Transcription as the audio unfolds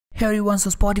Hey everyone, so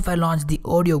Spotify launched the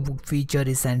audiobook feature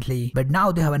recently, but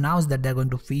now they have announced that they're going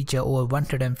to feature over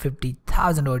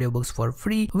 150,000 audiobooks for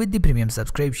free with the premium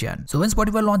subscription. So when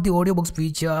Spotify launched the audiobooks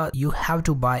feature, you have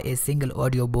to buy a single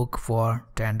audiobook for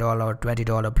 $10 or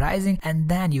 $20 pricing and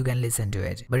then you can listen to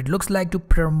it. But it looks like to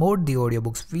promote the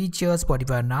audiobooks feature,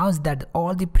 Spotify announced that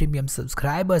all the premium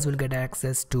subscribers will get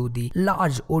access to the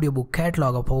large audiobook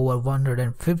catalog of over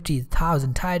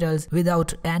 150,000 titles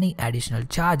without any additional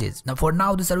charges. Now for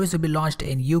now, the service will be launched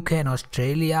in UK and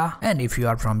Australia, and if you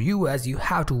are from US, you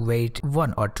have to wait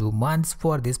 1 or 2 months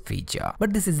for this feature.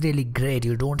 But this is really great.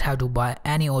 You don't have to buy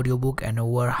any audiobook and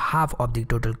over half of the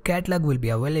total catalog will be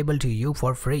available to you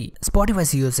for free. Spotify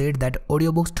CEO said that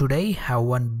audiobooks today have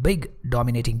one big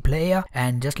dominating player,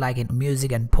 and just like in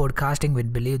music and podcasting, we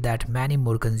believe that many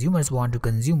more consumers want to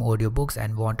consume audiobooks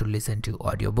and want to listen to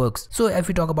audiobooks. So if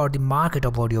we talk about the market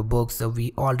of audiobooks,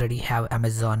 we already have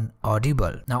Amazon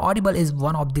Audible. Now Audible is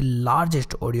one of the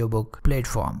largest audiobook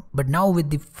platform, but now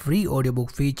with the free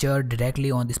audiobook feature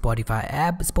directly on the Spotify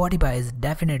app, Spotify is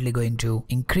definitely going to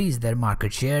increase their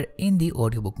market share in the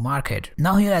audiobook market.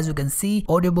 Now here, as you can see,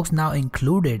 audiobooks now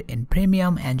included in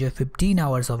premium enjoy 15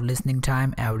 hours of listening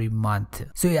time every month.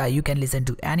 So yeah, you can listen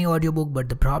to any audiobook, but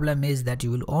the problem is that you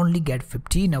will only get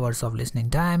 15 hours of listening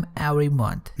time every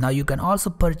month. Now you can also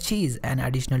purchase an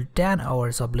additional 10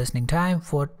 hours of listening time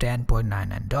for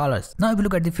 $10.99. Now if you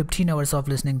look at the 15 hours of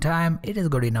listening time, it is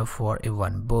good enough for a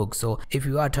one book. So if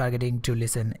you are targeting to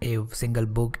listen a single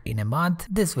book in a month,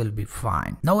 this will be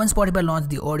fine. Now when Spotify launched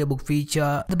the audiobook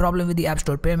feature, the problem with the App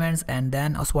Store payments, and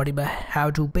then Spotify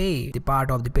have to pay the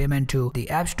part of the payment to the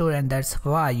App Store, and that's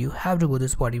why you have to go to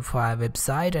Spotify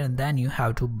website and then you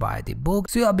have to buy the book.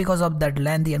 So yeah, because of that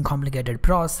lengthy and complicated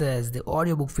process, the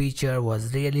audiobook feature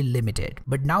was really limited.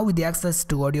 But now with the access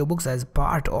to audiobooks as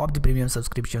part of the premium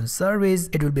subscription service,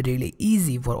 it will be really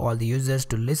easy for all the users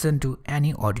to listen to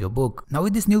any audiobook. Now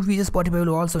with this new feature, Spotify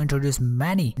will also introduce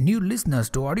many new listeners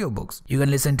to audiobooks. You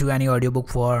can listen to any audiobook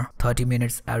for 30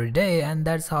 minutes every day, and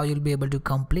that's how you'll be able to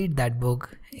complete that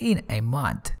book in a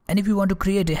month. And if you want to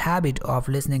create a habit of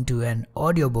listening to an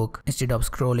audiobook instead of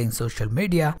scrolling social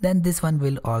media, then this one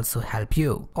will also help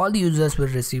you. All the users will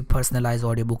receive personalized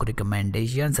audiobook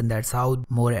recommendations, and that's how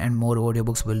more and more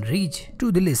audiobooks will reach to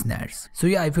the listeners. So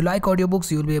yeah, if you like audiobooks,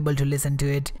 you'll be able to listen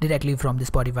to it directly from the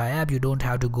Spotify app. You don't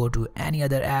have to go to any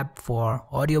other app for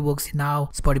audiobooks. Now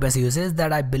Spotify CEO says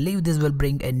that I believe this will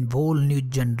bring a whole new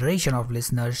generation of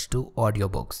listeners to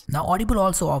audiobooks. Now Audible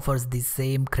also offers the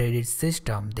same credit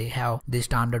system. They have the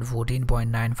standard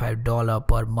 $14.95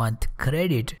 per month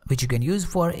credit, which you can use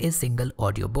for a single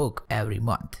audiobook every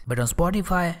month. But on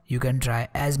Spotify, you can try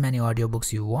as many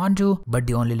audiobooks you want to, but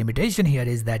the only limitation here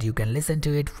is that you can listen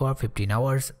to it for 15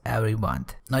 hours every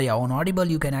month. Now yeah, on Audible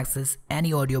you can access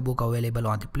any audiobook available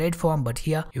on the platform, but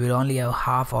here you will only have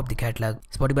half of the catalog.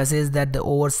 Spotify says that the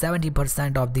over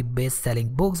 70% of the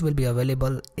best-selling books will be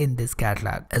available in this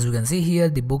catalog. As you can see here,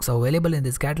 the books available in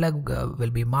this catalog will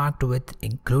be marked with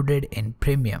included in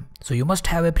premium. So you must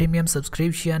have a premium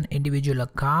subscription, individual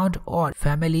account or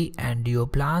family and duo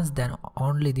plans, then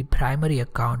only the primary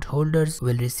account holders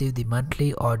will receive the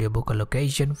monthly audiobook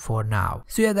allocation for now.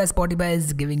 So yeah guys, Spotify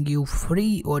is giving you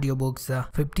free audiobooks,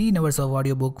 15 hours of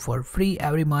audiobook for free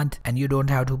every month, and you don't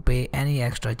have to pay any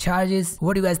extra charges.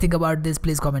 What do you guys think about this?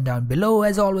 Please comment down below.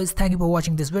 As always, thank you for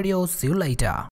watching this video. See you later.